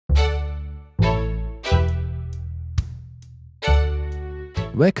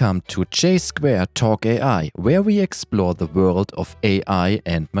Welcome to J Square Talk AI, where we explore the world of AI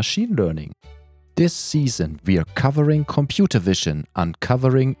and machine learning. This season, we are covering computer vision,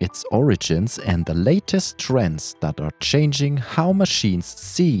 uncovering its origins and the latest trends that are changing how machines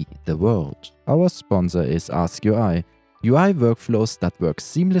see the world. Our sponsor is AskUI, UI workflows that work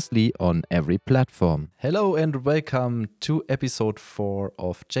seamlessly on every platform. Hello and welcome to episode 4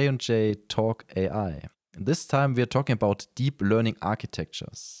 of J&J Talk AI. This time we are talking about deep learning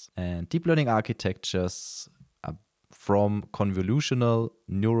architectures. And deep learning architectures are from convolutional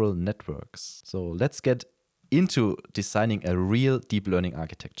neural networks. So let's get into designing a real deep learning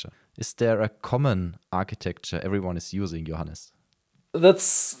architecture. Is there a common architecture everyone is using, Johannes?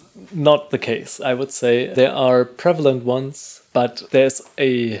 That's not the case, I would say. There are prevalent ones, but there's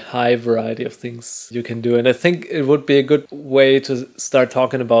a high variety of things you can do. And I think it would be a good way to start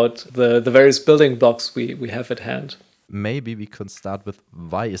talking about the various building blocks we have at hand. Maybe we can start with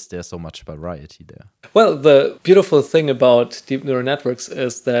why is there so much variety there? Well, the beautiful thing about deep neural networks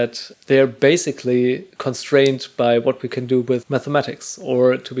is that they're basically constrained by what we can do with mathematics,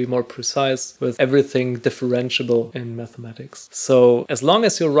 or to be more precise, with everything differentiable in mathematics. So as long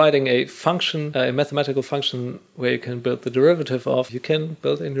as you're writing a function, a mathematical function where you can build the derivative of, you can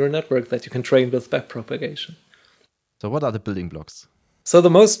build a neural network that you can train with backpropagation. So what are the building blocks? So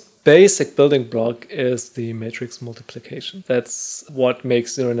the most basic building block is the matrix multiplication. That's what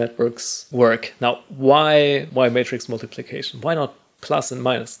makes neural networks work. Now, why matrix multiplication? Why not plus and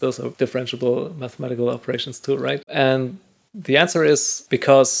minus? Those are differentiable mathematical operations too, right? And the answer is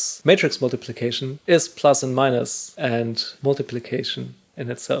because matrix multiplication is plus and minus and multiplication in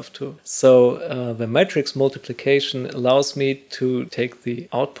itself too. So the matrix multiplication allows me to take the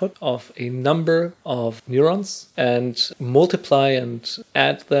output of a number of neurons and multiply and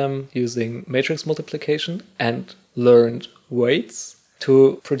add them using matrix multiplication and learned weights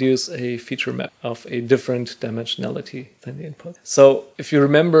to produce a feature map of a different dimensionality than the input. So if you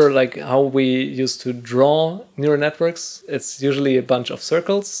remember like how we used to draw neural networks, it's usually a bunch of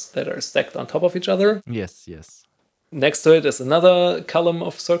circles that are stacked on top of each other. Yes. Next to it is another column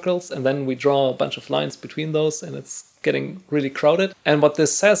of circles, and then we draw a bunch of lines between those, and it's getting really crowded. And what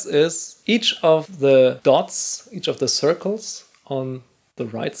this says is each of the dots, each of the circles on the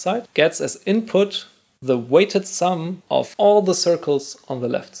right side gets as input the weighted sum of all the circles on the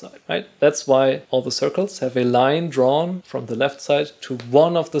left side, right? That's why all the circles have a line drawn from the left side to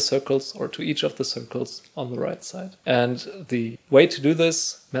one of the circles or to each of the circles on the right side. And the way to do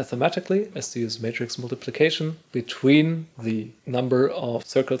this mathematically is to use matrix multiplication between the number of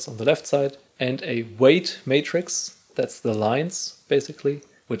circles on the left side and a weight matrix, that's the lines basically,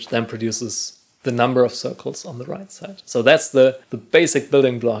 which then produces the number of circles on the right side. So that's the basic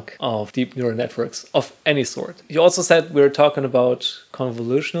building block of deep neural networks of any sort. You also said we're talking about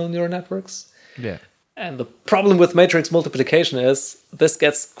convolutional neural networks. Yeah. And the problem with matrix multiplication is this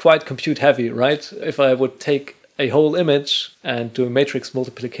gets quite compute heavy, right? If I would take a whole image and do a matrix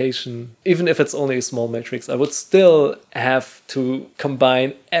multiplication, even if it's only a small matrix, I would still have to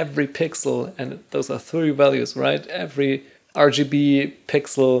combine every pixel, and those are 3 values, right? Every RGB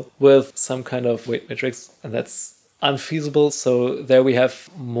pixel with some kind of weight matrix, and that's unfeasible. So there we have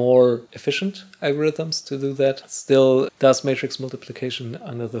more efficient algorithms to do that. Still does matrix multiplication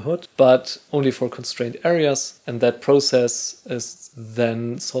under the hood, but only for constrained areas, and that process is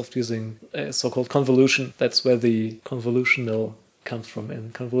then solved using a so-called convolution. That's where the convolutional comes from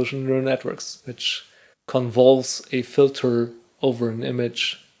in convolutional neural networks, which convolves a filter over an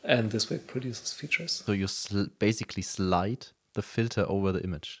image and this way produces features. So you basically slide the filter over the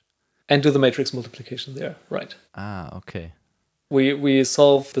image. And do the matrix multiplication there, right. Okay. We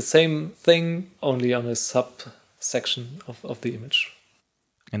solve the same thing, only on a subsection of the image.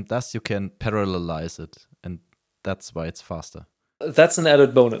 And thus you can parallelize it, and that's why it's faster. That's an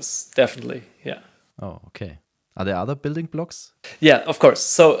added bonus, definitely, yeah. Oh, okay. Are there other building blocks? Yeah, of course.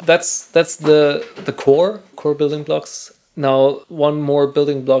 So that's the core building blocks. Now, one more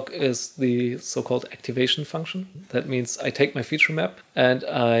building block is the so-called activation function. That means I take my feature map and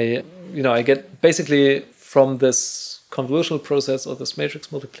I get basically from this convolutional process or this matrix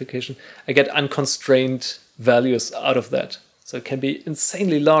multiplication, I get unconstrained values out of that. So it can be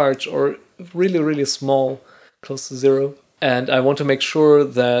insanely large or really, really small, close to 0. And I want to make sure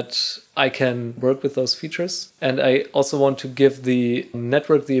that I can work with those features. And I also want to give the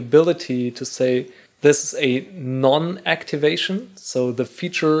network the ability to say, this is a non-activation, so the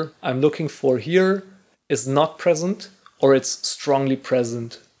feature I'm looking for here is not present, or it's strongly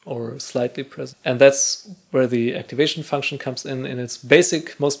present or slightly present. And that's where the activation function comes in its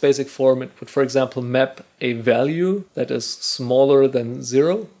most basic form. It would, for example, map a value that is smaller than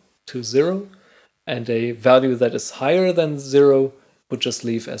 0 to 0, and a value that is higher than 0 would just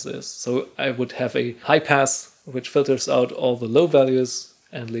leave as is. So I would have a high pass which filters out all the low values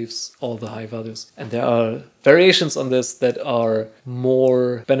and leaves all the high values. And there are variations on this that are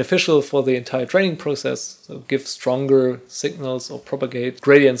more beneficial for the entire training process, so give stronger signals or propagate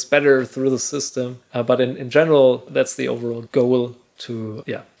gradients better through the system. But in general, that's the overall goal, to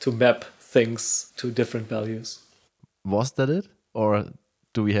map things to different values. Was that it? Or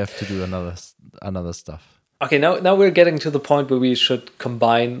do we have to do another stuff? Okay, now we're getting to the point where we should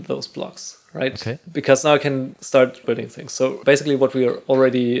combine those blocks. Right? Okay. Because now I can start building things. So basically what we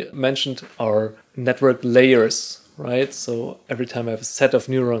already mentioned are network layers, right? So every time I have a set of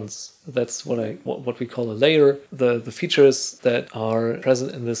neurons, that's what we call a layer. The features that are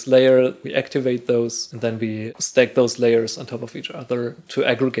present in this layer, we activate those, and then we stack those layers on top of each other to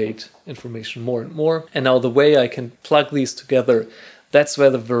aggregate information more and more. And now the way I can plug these together, that's where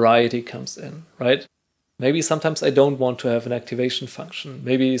the variety comes in, right? Maybe sometimes I don't want to have an activation function.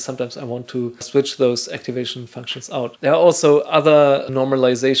 Maybe sometimes I want to switch those activation functions out. There are also other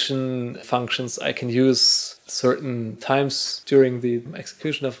normalization functions I can use certain times during the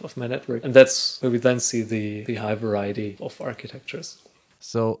execution of my network. And that's where we then see the high variety of architectures.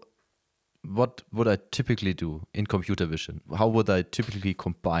 So what would I typically do in computer vision? How would I typically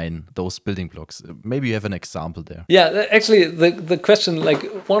combine those building blocks? Maybe you have an example there. Yeah, actually, the question like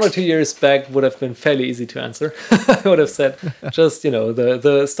 1 or 2 years back would have been fairly easy to answer. I would have said just,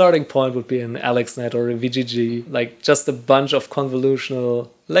 the starting point would be an AlexNet or a VGG, like just a bunch of convolutional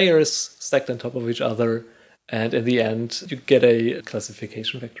layers stacked on top of each other. And in the end, you get a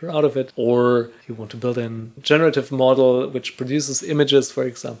classification vector out of it. Or you want to build a generative model which produces images, for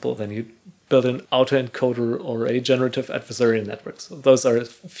example, then you build an autoencoder or a generative adversarial network. So those are a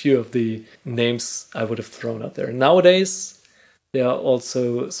few of the names I would have thrown out there. Nowadays, there are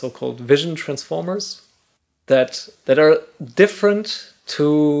also so-called vision transformers that are different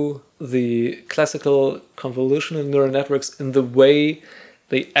to the classical convolutional neural networks in the way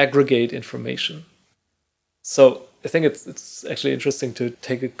they aggregate information. So I think it's actually interesting to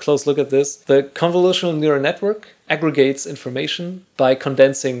take a close look at this. The convolutional neural network aggregates information by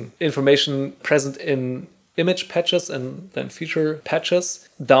condensing information present in image patches and then feature patches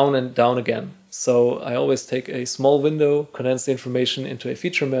down and down again. So I always take a small window, condense the information into a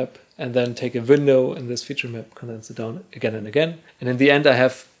feature map, and then take a window in this feature map, condense it down again and again. And in the end, I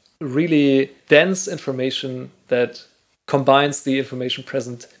have really dense information that combines the information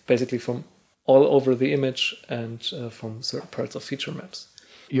present basically from all over the image and from certain parts of feature maps.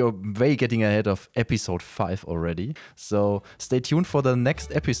 You're way getting ahead of episode 5 already. So stay tuned for the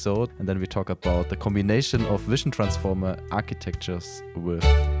next episode, and then we talk about the combination of vision transformer architectures with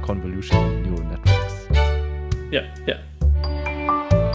convolutional neural networks. Yeah.